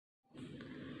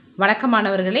வணக்கம்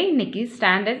மாணவர்களே, இன்னைக்கு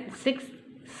standard 6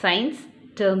 science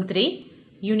term 3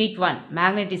 unit 1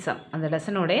 magnetism அந்த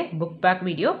லெசனோட புக் பேக்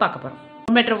வீடியோ பார்க்க போகிறோம்.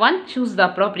 Matter 1, choose the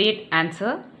appropriate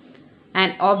answer.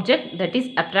 An object that is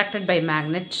attracted by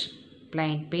magnet,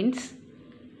 blind pins.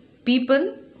 People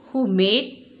who made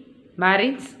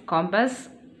Marin's compass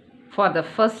for the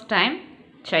first time,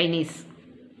 Chinese.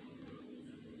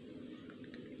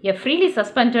 A freely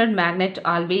suspended magnet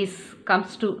always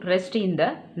comes to rest in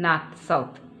the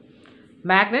north-south.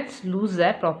 Magnets lose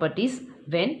their properties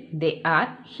when they are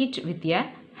hit with a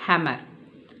hammer.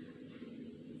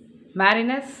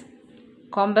 Mariner's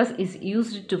compass is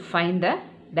used to find the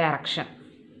direction.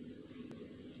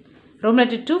 Room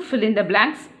letter 2, fill in the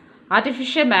blanks.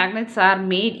 Artificial magnets are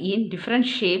made in different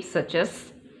shapes such as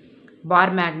bar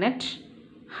magnet,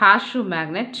 horseshoe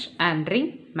magnet and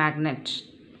ring magnet.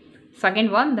 Second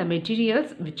one, the materials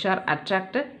which are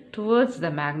attracted towards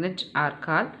the magnet are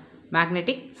called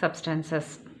magnetic substances.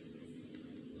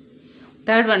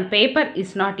 Third one, paper is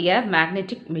not a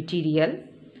magnetic material.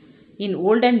 In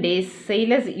olden days,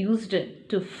 sailors used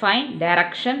to find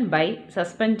direction by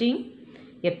suspending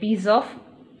a piece of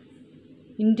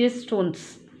Indian stones.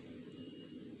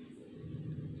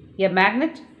 A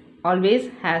magnet always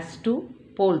has two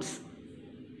poles.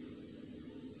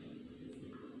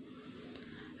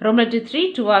 Room letter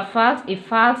 3, true or false? If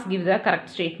false, give the correct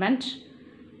statement.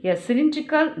 A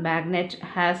cylindrical magnet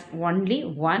has only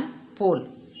one pole.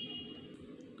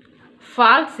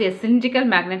 False, a cylindrical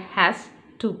magnet has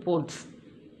two poles.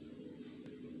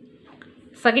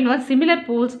 Second one, similar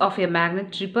poles of a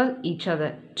magnet repel each other.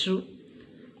 True.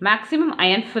 Maximum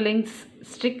iron fillings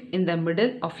stick in the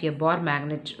middle of a bar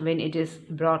magnet when it is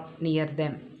brought near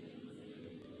them.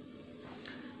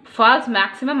 False,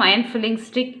 maximum iron fillings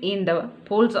stick in the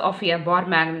poles of a bar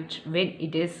magnet when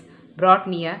it is brought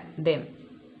near them.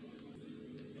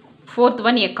 Fourth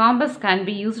one, a compass can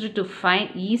be used to find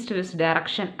east-west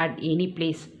direction at any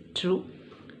place. True.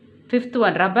 Fifth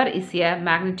one, rubber is a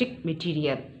magnetic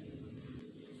material.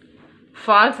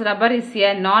 False, rubber is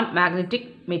a non-magnetic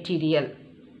material.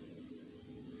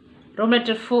 Room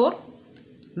letter 4,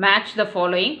 match the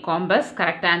following. Compass,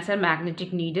 correct answer,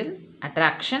 magnetic needle.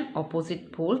 Attraction, opposite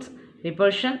poles.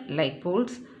 Repulsion, like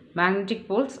poles. Magnetic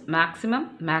poles, maximum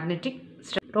magnetic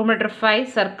strength. Room letter 5,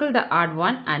 circle the odd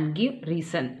one and give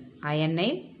reason. Iron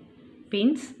nail,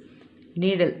 pins,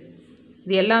 needle.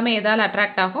 இது எல்லாமே எதால்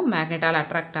attract ஆகும்? Magnetal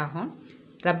attract ஆகும்.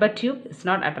 Rubber tube is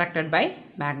not attracted by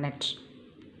magnet.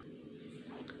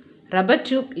 Rubber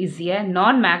tube is a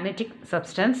non-magnetic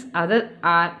substance. Other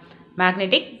are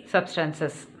magnetic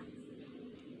substances.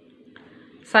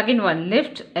 Second one,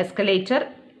 lift, escalator,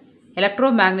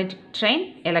 electromagnetic train,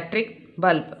 electric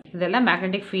bulb. இதெல்லாம்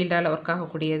magnetic field ஆல work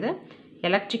ஆகக்கூடியது.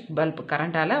 Electric bulb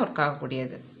current ஆல work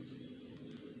ஆகக்கூடியது.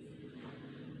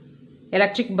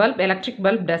 Electric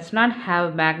bulb does not have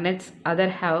magnets, other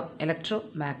have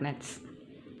electromagnets.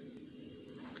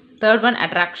 Third one,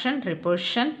 attraction,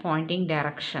 repulsion, pointing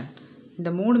direction.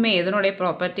 இந்த மூணுமே எதனுடைய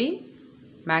property?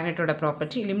 Magnetoட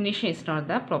property. Illumination is not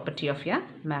the property of a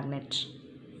magnet.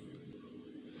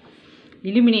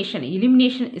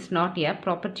 Illumination is not a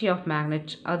property of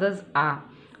magnet, others are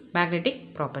magnetic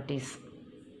properties.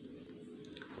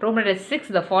 Room letter 6,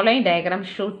 the following diagram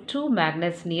show two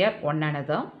magnets near one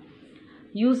another.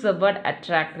 Use the word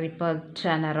attract, repel,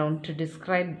 turn around to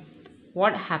describe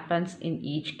what happens in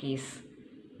each case.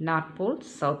 North pole,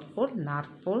 south pole, north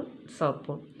pole, south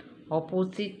pole.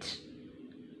 Opposite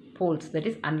poles, that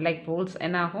is unlike poles,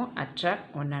 attract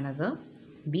one another.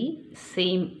 B,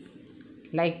 same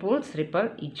like poles repel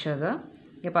each other.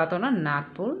 இங்கே பார்த்தோம்னா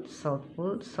north pole, south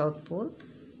pole, south pole,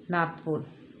 north pole.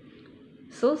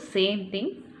 So same thing,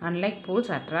 unlike poles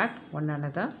attract one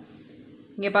another.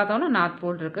 இங்கே பார்த்தோம்னா north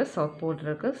pole இருக்கு, south pole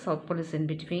இருக்கு, south pole is in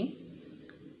between.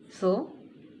 So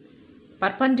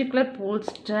perpendicular poles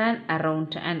turn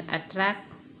around and attract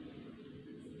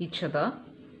each other.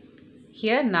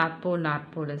 Here north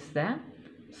pole is there.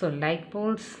 So like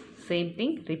poles, same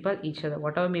thing, repel each other.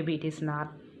 Whatever maybe it is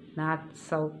north,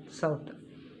 south, south.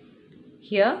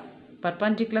 Here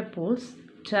perpendicular poles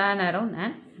turn around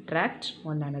and attract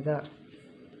one another.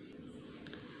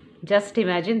 Just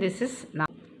imagine this is now.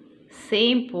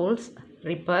 Same poles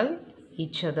repel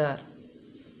each other.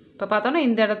 இப்போ பார்த்தோன்னா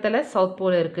இந்த இடத்துல south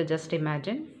pole இருக்குது. Just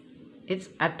imagine it's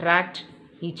attract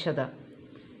each other.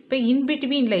 இப்போ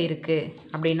இன்பிட்வீனில் இருக்குது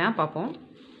அப்படின்னா பார்ப்போம்.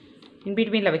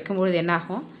 இன்பிட்வீனில் வைக்கும்பொழுது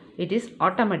என்னாகும்? It is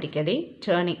automatically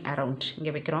turning around.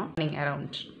 இங்கே வைக்கிறோம், turning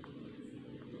around.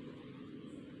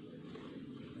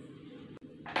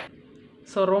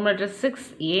 So room letter 6,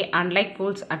 A, unlike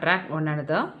poles attract one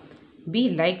another. B,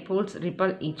 like poles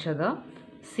repel each other.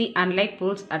 C. Unlike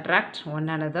poles attract one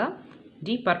another.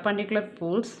 D. Perpendicular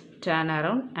poles turn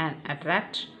around and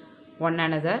attract one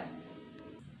another.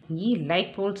 E.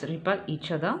 Like poles repel each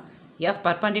other. F.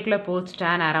 Perpendicular poles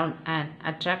turn around and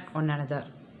attract one another.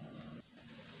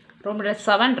 Roman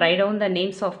 7. Write down the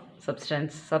names of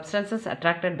substances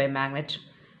attracted by magnet.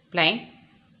 Plane,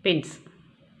 pins.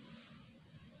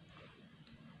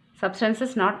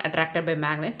 Substances not attracted by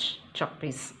magnet, chalk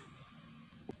piece.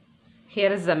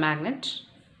 Here is the magnet.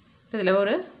 இதில்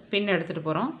ஒரு பின் எடுத்துகிட்டு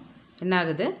போகிறோம். என்ன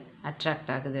ஆகுது?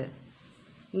 Attract ஆகுது.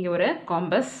 இங்கே ஒரு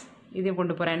compass இதையும்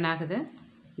கொண்டு போகிறேன். என்ன ஆகுது?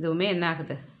 இதுவுமே என்ன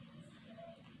ஆகுது?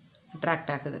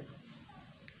 அட்ராக்ட் ஆகுது.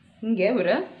 இங்கே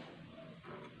ஒரு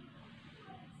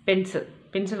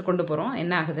பென்சில் கொண்டு போகிறோம்.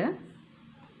 என்ன ஆகுது?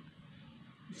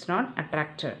 It's not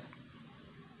attracted.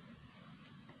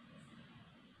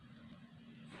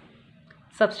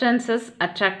 Substances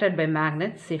attracted by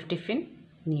magnets: safety pin,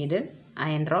 needle,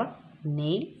 iron rod,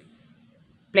 nail,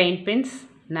 plain pins,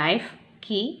 knife,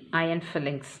 key, iron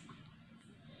fillings.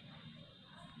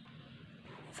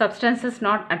 Substances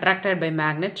not attracted by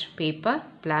magnet: paper,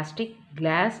 plastic,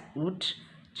 glass, wood,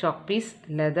 chalk piece,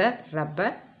 leather,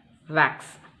 rubber, wax.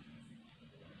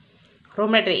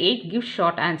 Roman 8. Give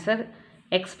short answer.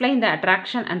 Explain the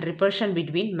attraction and repulsion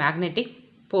between magnetic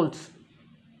poles.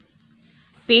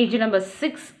 Page number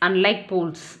 6. Unlike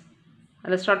poles.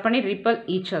 Let's start பண்ணி repel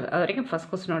each other. அது வரைக்கும் first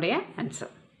question உடைய answer.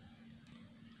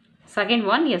 Second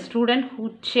one, a student who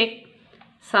checked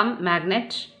some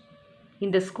magnet in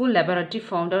the school laboratory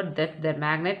found out that the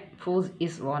magnet force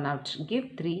is worn out. Give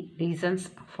 3 reasons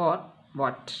for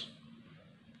what?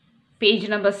 Page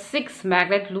number 6.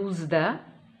 Magnet lose the.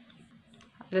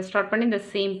 Let's start பண்ணி the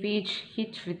same page,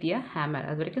 hit with a hammer.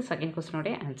 அது வரைக்கும் second question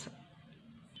உடைய answer.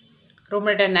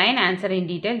 Roman 9. Answer in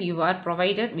detail. You are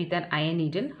provided with an iron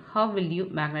needle. How will you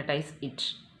magnetize it?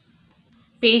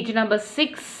 Page number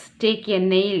 6. Take a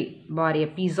nail or a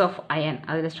piece of iron.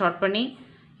 Adil start panni.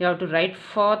 You have to write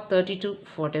for 30 to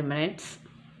 40 minutes.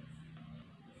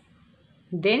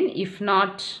 Then if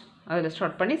not, adil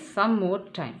start panni some more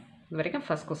time. Varika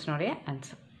first question oda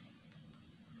answer.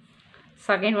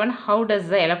 Second one. How does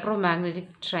the electromagnetic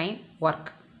train work?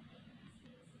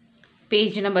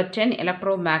 Page number 10.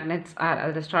 Electromagnets are.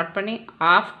 Adil start panni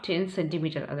half 10 cm.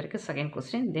 Adhirukku second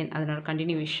question. Then adanoda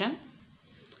continuation.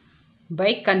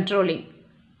 By controlling.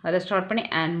 Adil start panni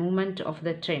and movement of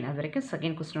the train. Adhirukku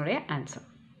second question oda answer.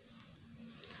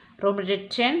 Roman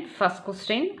 10. First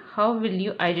question. How will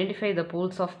you identify the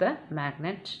poles of the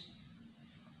magnet?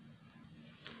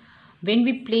 When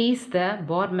we place the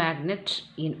bar magnet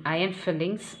in iron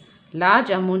fillings, large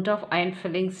amount of iron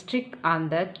fillings stick on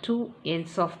the two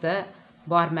ends of the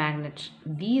bar magnet.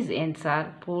 These ends are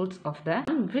poles of the.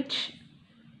 Which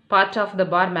part of the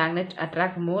bar magnet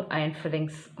attract more iron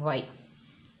fillings? Why?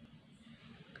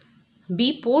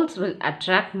 B. Poles will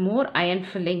attract more iron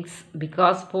fillings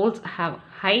because poles have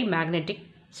high magnetic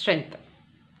strength.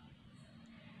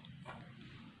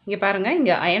 இங்கே பாருங்கள்,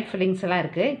 இங்கே iron fillings எல்லாம்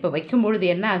இருக்குது. இப்போ வைக்கும்பொழுது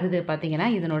என்ன ஆகுது பார்த்தீங்கன்னா,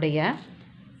 இதனுடைய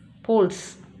போல்ஸ்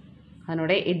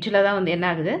அதனுடைய எட்ஜில் தான் வந்து என்ன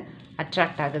ஆகுது?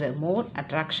 அட்ராக்ட் ஆகுது. மோர்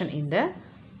attraction in the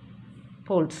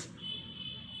poles.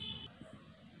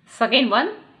 Second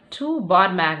one, 2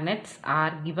 bar magnets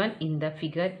R given in the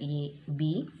figure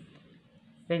AB.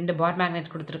 2 bar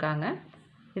magnet கொடுத்துருக்காங்க.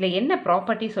 இதில் என்ன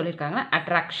ப்ராப்பர்ட்டி சொல்லியிருக்காங்கன்னா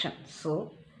attraction. So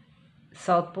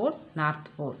south pole, north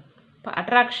pole. இப்போ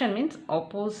attraction means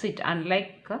opposite,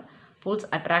 unlike poles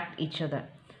attract each other.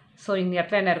 So இந்த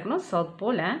இடத்துல என்ன இருக்கணும்? South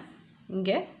pole,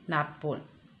 இங்கே நார்த் போல்.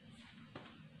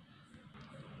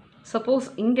 சப்போஸ்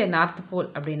இங்கே நார்த் போல்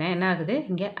அப்படின்னா என்ன ஆகுது?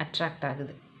 இங்கே அட்ராக்ட்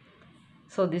ஆகுது.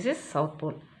 So this is south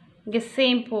pole. இங்கே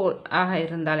சேம் போல் ஆக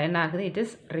இருந்தால் என்ன ஆகுது? It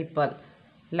is ripple.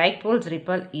 Like poles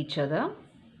ripple each other,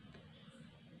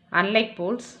 unlike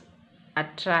poles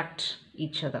attract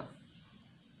each other.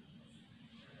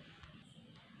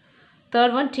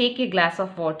 Third one, take a glass of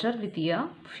water with a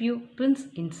few pins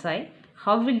inside.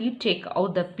 How will you take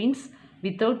out the pins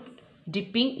without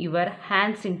dipping your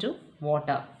hands into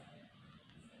water?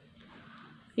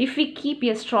 If we keep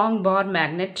a strong bar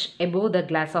magnet above the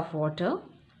glass of water,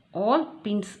 all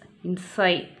pins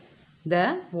inside the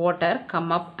water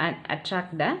come up and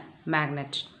attract the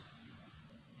magnet.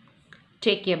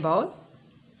 Take a bowl.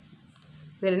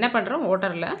 இதில் என்ன பண்ணுறோம்?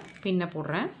 வாட்டரில் பின்னை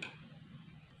போடுறேன்.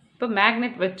 இப்போ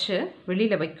magnet வச்சு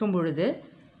வெளியில் வைக்கும் பொழுது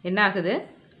என்ன ஆகுது?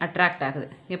 அட்ராக்ட் ஆகுது.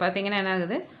 இங்கே பார்த்தீங்கன்னா என்ன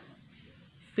ஆகுது?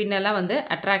 பின்னெல்லாம் வந்து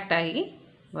அட்ராக்ட் ஆகி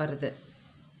வருது.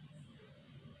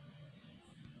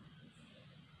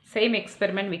 Same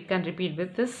experiment we can repeat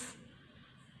with this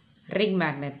ring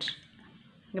magnet.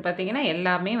 இங்கே பார்த்தீங்கன்னா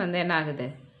எல்லாமே வந்து என்ன ஆகுது?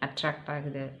 அட்ராக்ட்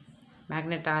ஆகுது.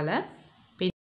 மேக்னெட்டால்